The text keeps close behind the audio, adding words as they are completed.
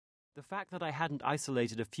The fact that I hadn't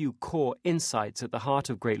isolated a few core insights at the heart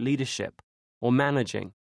of great leadership, or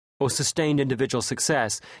managing, or sustained individual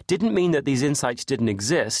success didn't mean that these insights didn't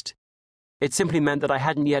exist. It simply meant that I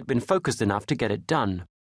hadn't yet been focused enough to get it done.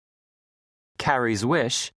 Carrie's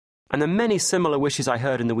wish, and the many similar wishes I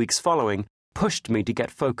heard in the weeks following, pushed me to get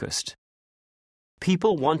focused.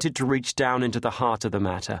 People wanted to reach down into the heart of the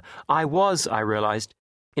matter. I realized,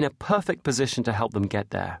 in a perfect position to help them get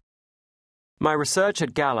there. My research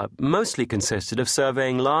at Gallup mostly consisted of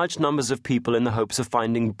surveying large numbers of people in the hopes of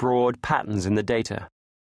finding broad patterns in the data.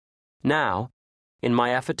 Now, in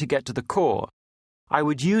my effort to get to the core, I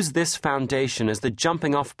would use this foundation as the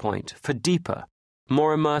jumping-off point for deeper,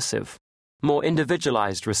 more immersive, more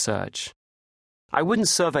individualized research. I wouldn't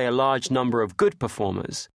survey a large number of good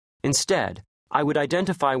performers. Instead, I would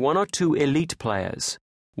identify one or two elite players,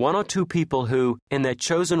 one or two people who, in their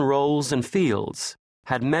chosen roles and fields,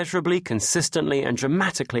 had measurably, consistently, and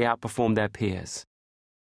dramatically outperformed their peers.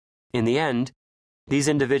 In the end, these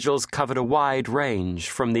individuals covered a wide range,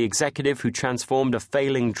 from the executive who transformed a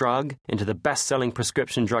failing drug into the best-selling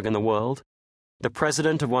prescription drug in the world, the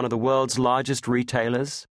president of one of the world's largest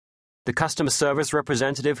retailers, the customer service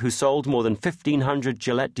representative who sold more than 1,500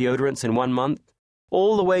 Gillette deodorants in 1 month,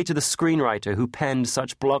 all the way to the screenwriter who penned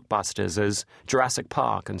such blockbusters as Jurassic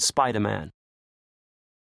Park and Spider-Man.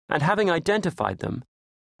 And having identified them,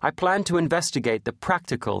 I planned to investigate the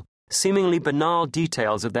practical, seemingly banal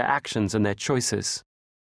details of their actions and their choices.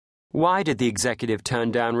 Why did the executive turn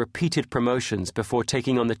down repeated promotions before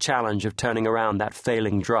taking on the challenge of turning around that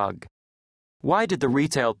failing drug? Why did the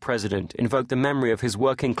retail president invoke the memory of his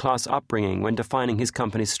working-class upbringing when defining his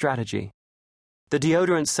company's strategy? The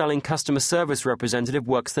deodorant-selling customer service representative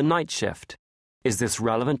works the night shift. Is this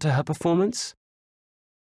relevant to her performance?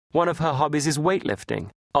 One of her hobbies is weightlifting.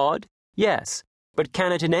 Odd? Yes. But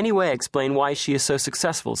can it in any way explain why she is so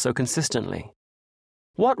successful so consistently?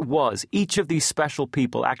 What was each of these special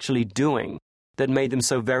people actually doing that made them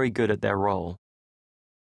so very good at their role?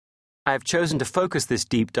 I have chosen to focus this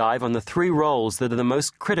deep dive on the 3 roles that are the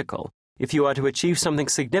most critical if you are to achieve something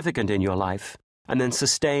significant in your life, and then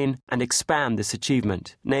sustain and expand this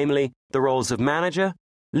achievement, namely the roles of manager,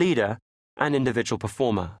 leader, and individual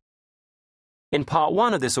performer. In part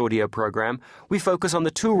 1 of this audio program, we focus on the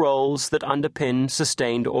 2 roles that underpin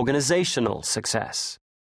sustained organizational success.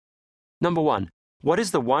 Number 1, what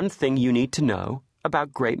is the one thing you need to know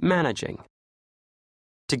about great managing?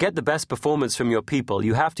 To get the best performance from your people,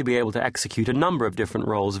 you have to be able to execute a number of different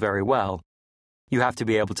roles very well. You have to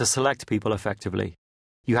be able to select people effectively.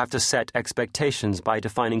 You have to set expectations by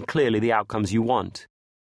defining clearly the outcomes you want.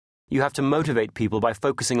 You have to motivate people by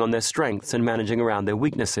focusing on their strengths and managing around their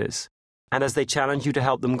weaknesses. And as they challenge you to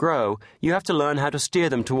help them grow, you have to learn how to steer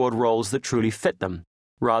them toward roles that truly fit them,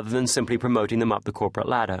 rather than simply promoting them up the corporate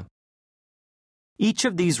ladder. Each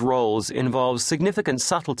of these roles involves significant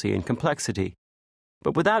subtlety and complexity,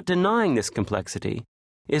 but without denying this complexity,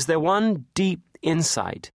 is there one deep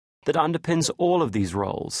insight that underpins all of these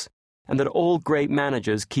roles, and that all great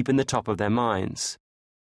managers keep in the top of their minds?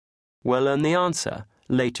 We'll learn the answer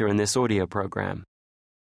later in this audio program.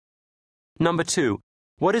 Number 2.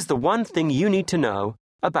 What is the one thing you need to know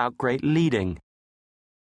about great leading?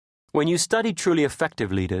 When you study truly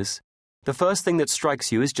effective leaders, the first thing that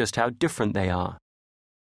strikes you is just how different they are.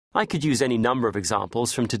 I could use any number of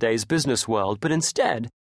examples from today's business world, but instead,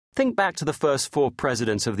 think back to the first 4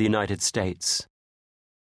 presidents of the United States.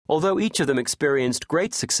 Although each of them experienced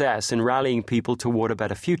great success in rallying people toward a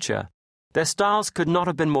better future, their styles could not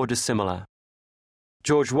have been more dissimilar.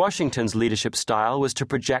 George Washington's leadership style was to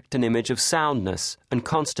project an image of soundness and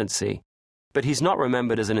constancy, but he's not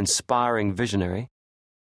remembered as an inspiring visionary.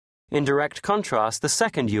 In direct contrast, the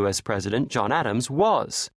second U.S. president, John Adams,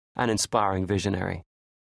 was an inspiring visionary.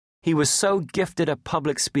 He was so gifted a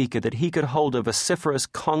public speaker that he could hold a vociferous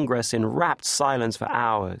Congress in rapt silence for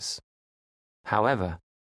hours. However,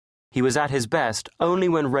 he was at his best only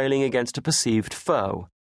when railing against a perceived foe,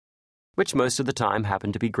 which most of the time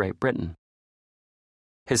happened to be Great Britain.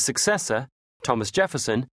 His successor, Thomas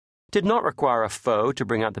Jefferson, did not require a foe to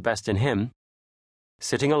bring out the best in him.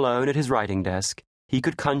 Sitting alone at his writing desk, he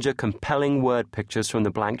could conjure compelling word pictures from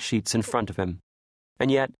the blank sheets in front of him.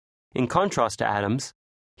 And yet, in contrast to Adams,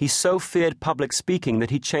 he so feared public speaking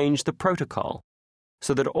that he changed the protocol,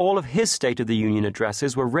 so that all of his State of the Union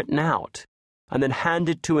addresses were written out and then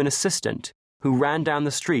handed to an assistant who ran down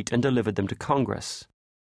the street and delivered them to Congress.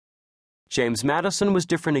 James Madison was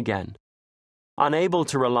different again. Unable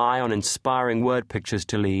to rely on inspiring word pictures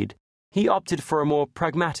to lead, he opted for a more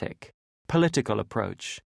pragmatic, political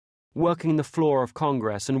approach, working the floor of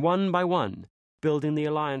Congress and one by one, building the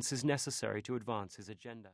alliances necessary to advance his agenda.